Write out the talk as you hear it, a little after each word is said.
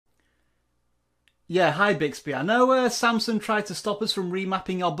Yeah, hi Bixby. I know Samsung tried to stop us from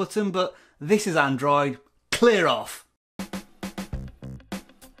remapping your button, but this is Android. Clear off.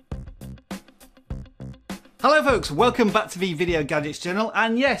 Hello folks, welcome back to the Video Gadgets channel,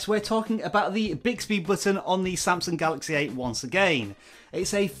 and yes, we're talking about the Bixby button on the Samsung Galaxy 8 once again.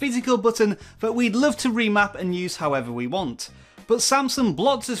 It's a physical button that we'd love to remap and use however we want. But Samsung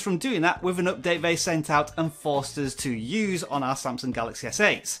blocked us from doing that with an update they sent out and forced us to use on our Samsung Galaxy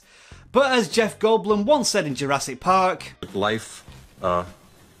S8. But as Jeff Goldblum once said in Jurassic Park, life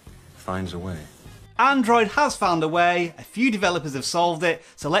finds a way. Android has found a way, a few developers have solved it,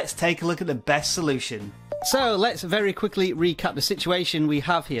 so let's take a look at the best solution. So let's very quickly recap the situation we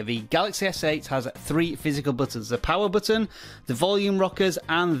have here. The Galaxy S8 has three physical buttons: the power button, the volume rockers,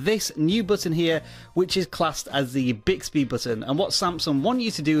 and this new button here, which is classed as the Bixby button. And what Samsung want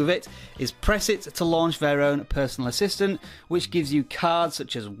you to do with it is press it to launch their own personal assistant, which gives you cards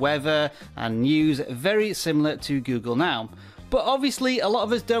such as weather and news, very similar to Google Now. But obviously a lot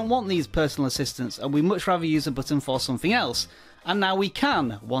of us don't want these personal assistants, and we much rather use a button for something else. And now we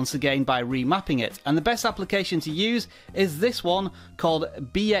can, once again, by remapping it. And the best application to use is this one called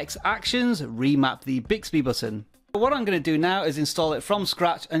BX Actions Remap the Bixby button. What I'm going to do now is install it from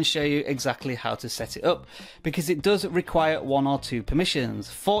scratch and show you exactly how to set it up, because it does require one or two permissions.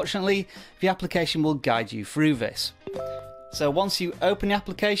 Fortunately, the application will guide you through this. So once you open the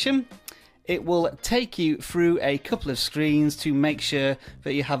application, it will take you through a couple of screens to make sure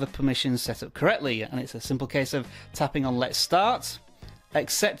that you have the permissions set up correctly. And it's a simple case of tapping on Let's Start,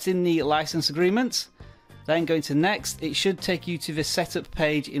 accepting the license agreement, then going to Next. It should take you to the setup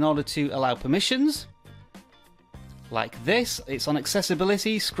page in order to allow permissions. Like this, it's on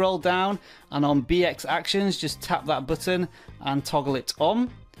accessibility, scroll down, and on BX Actions, just tap that button and toggle it on.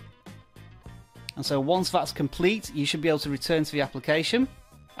 And so once that's complete, you should be able to return to the application.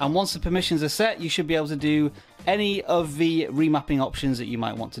 And once the permissions are set, you should be able to do any of the remapping options that you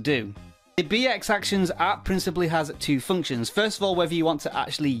might want to do. The BX Actions app principally has two functions. First of all, whether you want to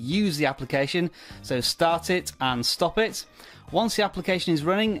actually use the application, so start it and stop it. Once the application is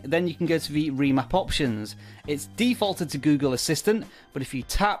running, then you can go to the remap options. It's defaulted to Google Assistant, but if you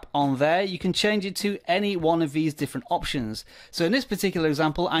tap on there, you can change it to any one of these different options. So in this particular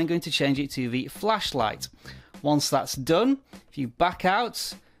example, I'm going to change it to the flashlight. Once that's done, if you back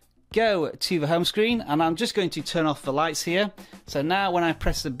out, go to the home screen, and I'm just going to turn off the lights here. So now when I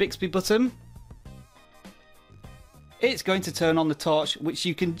press the Bixby button, it's going to turn on the torch, which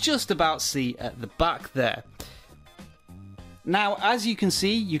you can just about see at the back there. Now, as you can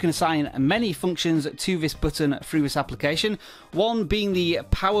see, you can assign many functions to this button through this application. One being the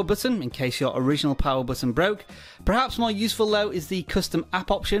power button, in case your original power button broke. Perhaps more useful though is the custom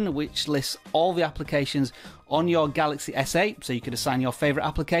app option, which lists all the applications on your Galaxy S8, so you could assign your favourite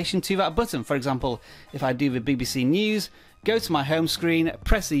application to that button. For example, if I do the BBC News, go to my home screen,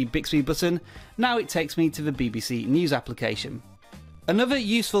 press the Bixby button, now it takes me to the BBC News application. Another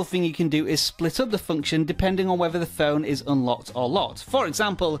useful thing you can do is split up the function depending on whether the phone is unlocked or locked. For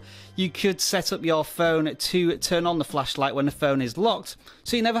example, you could set up your phone to turn on the flashlight when the phone is locked,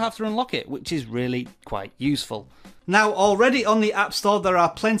 so you never have to unlock it, which is really quite useful. Now, already on the App Store there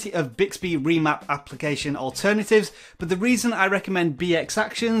are plenty of Bixby remap application alternatives, but the reason I recommend BX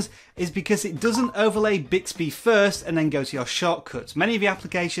Actions is because it doesn't overlay Bixby first and then go to your shortcuts. Many of the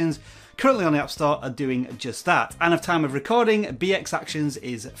applications currently on the App Store are doing just that. And at time of recording, BX Actions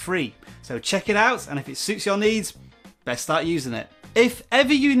is free. So check it out, and if it suits your needs, best start using it. If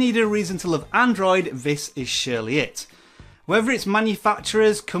ever you need a reason to love Android, this is surely it. Whether it's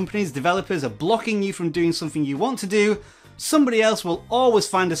manufacturers, companies, developers are blocking you from doing something you want to do, somebody else will always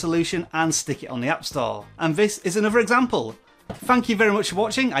find a solution and stick it on the App Store. And this is another example. Thank you very much for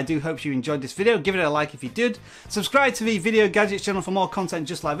watching. I do hope you enjoyed this video. Give it a like if you did. Subscribe to the Video Gadgets channel for more content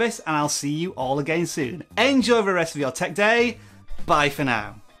just like this, and I'll see you all again soon. Enjoy the rest of your tech day. Bye for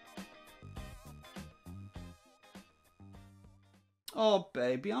now. Oh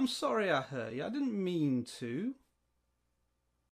baby, I'm sorry I hurt you. I didn't mean to.